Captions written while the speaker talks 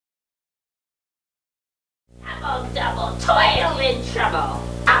double, toil and trouble.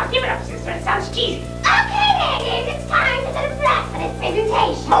 Oh, give it up, sister. It sounds cheesy. Okay, ladies, it's time for the rest of this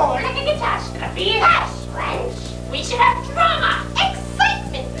presentation. More like a catastrophe. Hush, French. We should have drama,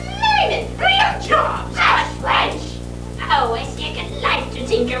 excitement, merriment, real jobs. Hush, French. Oh, I see a good life to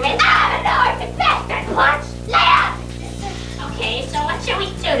tinker with. Ah, Lord, Macbeth, that part. Lay up. Okay, so what shall we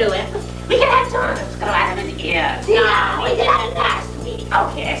do to him? We can have turnips grow out of his ears. No, we did that last week.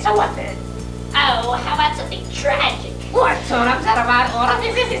 Okay, so what then? Oh, how about something tragic? More turnips out of our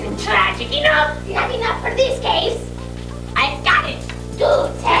orifice? This isn't tragic enough. Not enough for this case. I've got it. Do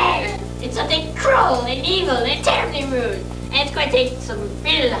tell. It's something cruel and evil and terribly rude. And it's going to take some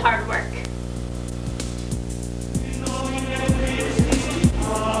real hard work.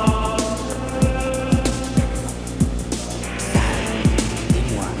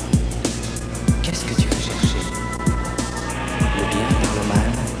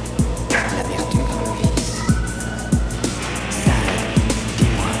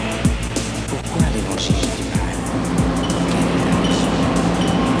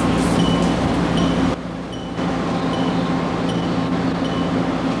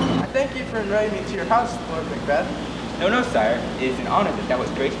 For inviting me to your house, Lord Macbeth. No, sire. It is an honor that was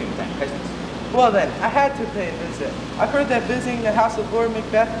graced me with thy presence. Well then, I had to pay a visit. I've heard that visiting the house of Lord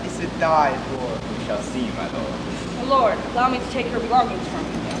Macbeth is to die for. We shall see, my lord. My lord, allow me to take your belongings from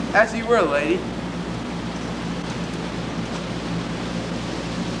you. As you were, lady.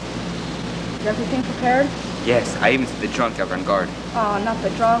 Is everything prepared? Yes, I even set the drunk ever on guard. Oh, not the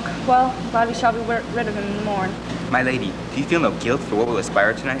drunk. Well, I'm glad we shall be rid of him in the morn. My lady, do you feel no guilt for what will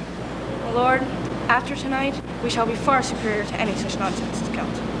aspire tonight? My lord, after tonight, we shall be far superior to any such nonsense as guilt.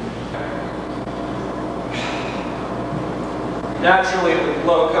 Naturally, the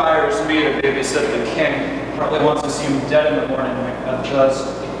low hires me to babysit the king. Probably wants to see him dead in the morning. Macbeth does.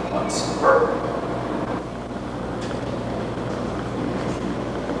 He wants her.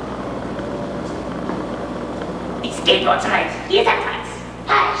 Escape on tonight. He is at times.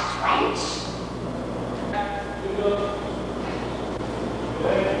 Hush, French.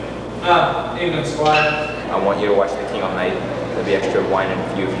 Evening, Squire. I want you to watch the king all night. There'll be extra wine and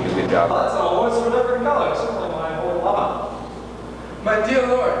a few if you do a good job. That's almost for different colors. Certainly my whole lot. My dear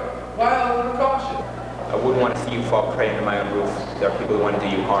Lord, why a little caution? I wouldn't want to see you fall prey under my own roof. There are people who want to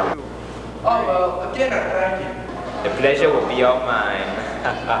do you harm. Oh, well, again, I thank you. The pleasure will be all mine.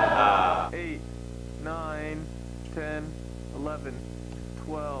 8, 9, 10, 11,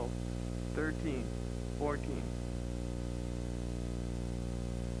 12, 13, 14.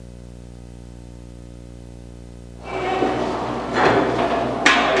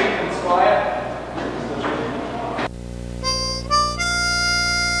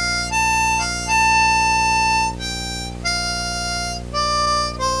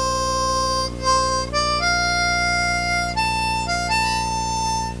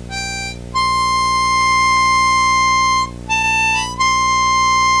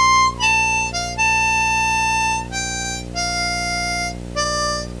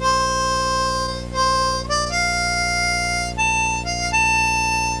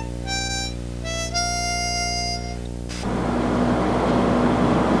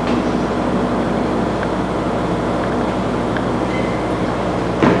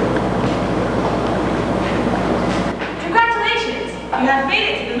 You have made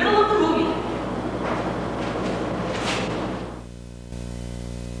it to the middle of the movie.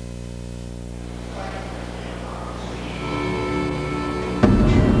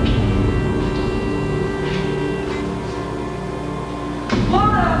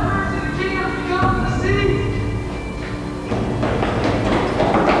 Lord have mercy, the king has become the sea.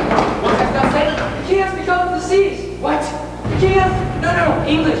 What has thou said? The king has become the seas. What? The king has... No,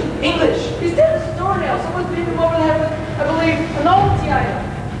 English. He's dead as a doornail. Someone's beat him over the head with, I believe, an old item.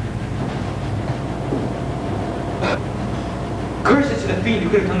 Curses to the fiend who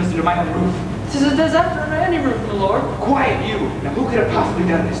could have done this under my own roof. This is a disaster under any roof, my lord. Quiet, you! Now who could have possibly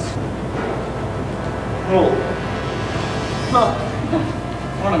done this? Oh.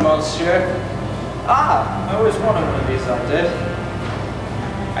 One of monsieur. I always wanted one of these, I did.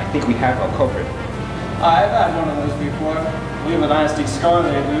 I think we have our culprit. I've had one of those before. We have a nasty scar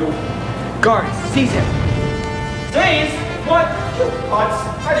they do. Guards, seize him! Seize? What? You putz.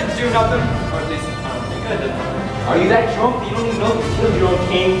 I didn't do nothing. Or at least, I don't think I did nothing. Are you that drunk that you don't even know you killed your own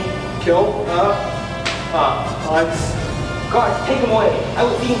king? Kill? Putz. Guards, take him away. I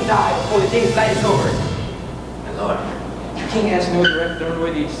will see him die before the day's light is over. My lord, the king has no direct or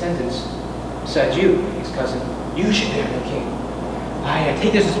unworthy descendants. Besides you, his cousin, you should bear the king. I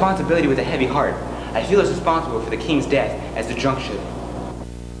take this responsibility with a heavy heart. I feel as responsible for the king's death as the drunk should.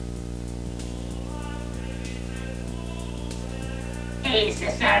 Hey,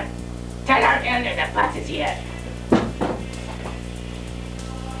 sister. Tell our elder the bus is here.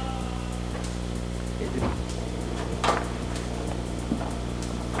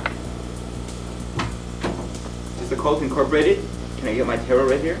 Is the cult incorporated? Can I get my tarot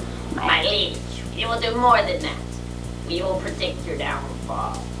right here? My liege, we will do more than that. We will predict your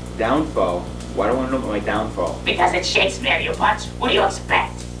downfall. Downfall? Why do I want to know about my downfall? Because it's Shakespeare, you bunch. What do you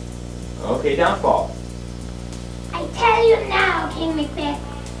expect? Okay, downfall. I tell you now, King Macbeth,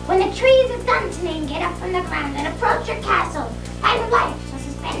 when the trees of Dunsinane get up from the ground and approach your castle, thy life shall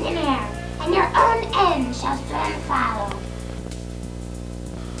suspend in air, and your own end shall soon follow.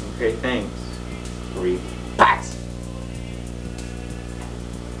 Okay, thanks. Brief. But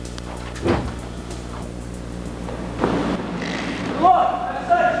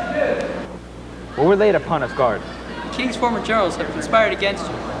Well, we're laid upon us guard. King's former generals have conspired against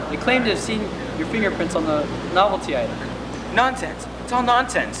you. They claim to have seen your fingerprints on the novelty item. Nonsense. It's all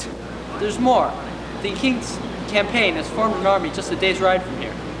nonsense. There's more. The King's campaign has formed an army just a day's ride from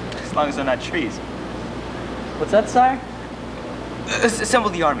here. As long as they're not trees. What's that, sire?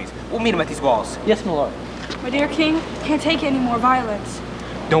 Assemble the armies. We'll meet them at these walls. Yes, my lord. My dear king, can't take any more violence.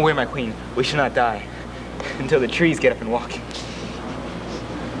 Don't worry, my queen. We shall not die. Until the trees get up and walk.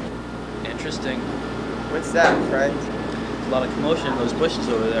 Interesting. What's that, friend? There's a lot of commotion in those bushes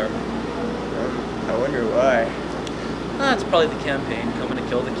over there. I wonder why. It's probably the campaign coming to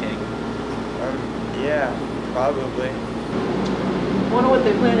kill the king. Yeah, probably. I wonder what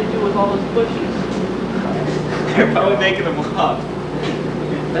they plan to do with all those bushes. They're probably making them walk.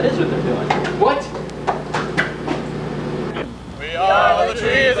 That is what they're doing. What? We are the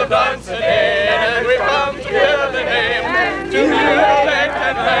trees of Dunsinane, and we come to give the name to mutilate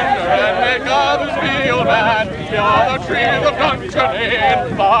and render and make others feel bad. We are the trees of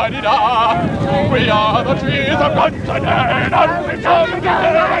Dunsinane, la-di-da. We are the trees of Dunsinane, and we come to give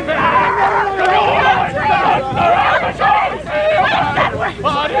the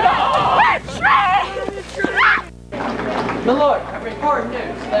My lord, I bring important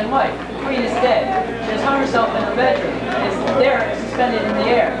news. Thy wife, the queen, is dead. She has hung herself in her bedroom, and is there suspended in the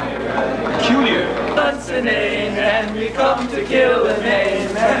air. Peculiar. Dunsinane, and we come to kill the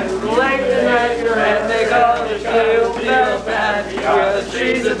name, and collect the record and make others feel bad. We are the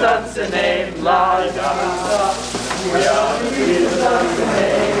trees of Dunsinane, la-di-da. We are the trees of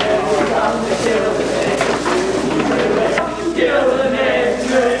Dunsinane, and we come to kill the name. Kill the name,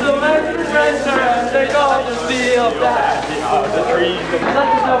 so let the friends around, make others feel bad. We are the trees of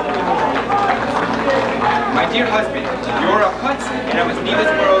My dear husband, you're a hut, and I must leave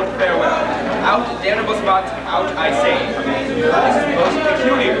this world farewell. Out, damnable spot, out, I say. This is most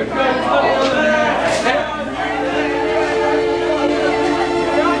peculiar.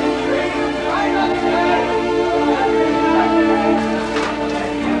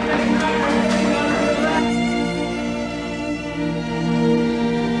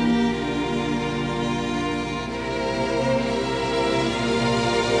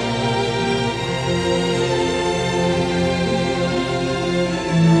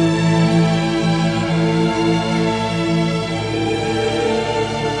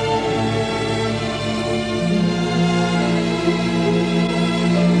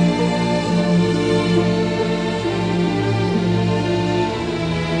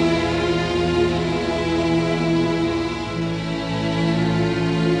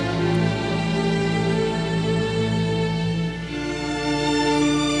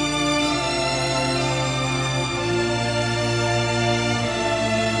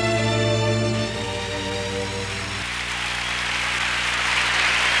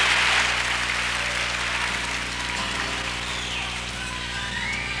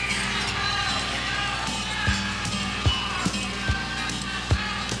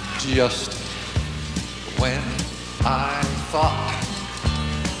 Just when I thought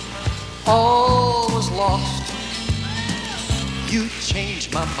all was lost, you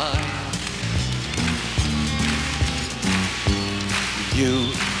changed my mind.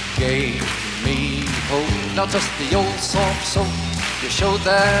 You gave me hope, not just the old soft soap. You showed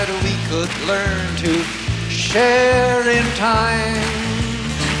that we could learn to share in time.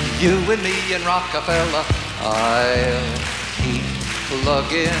 You and me and Rockefeller, I'll keep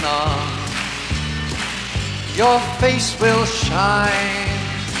plugging on. Your face will shine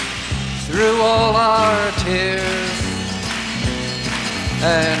through all our tears,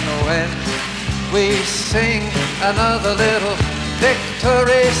 and when we sing another little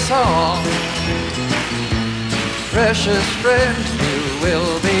victory song, precious friend, you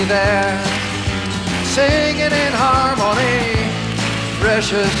will be there, singing in harmony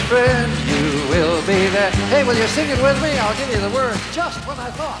precious friend, you will be there. Hey, will you sing it with me? I'll give you the words just when I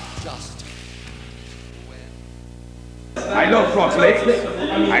thought. Just when. I love front legs.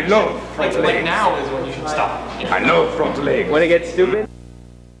 I love front legs. Like now is when you should stop. I love front legs. When it gets stupid?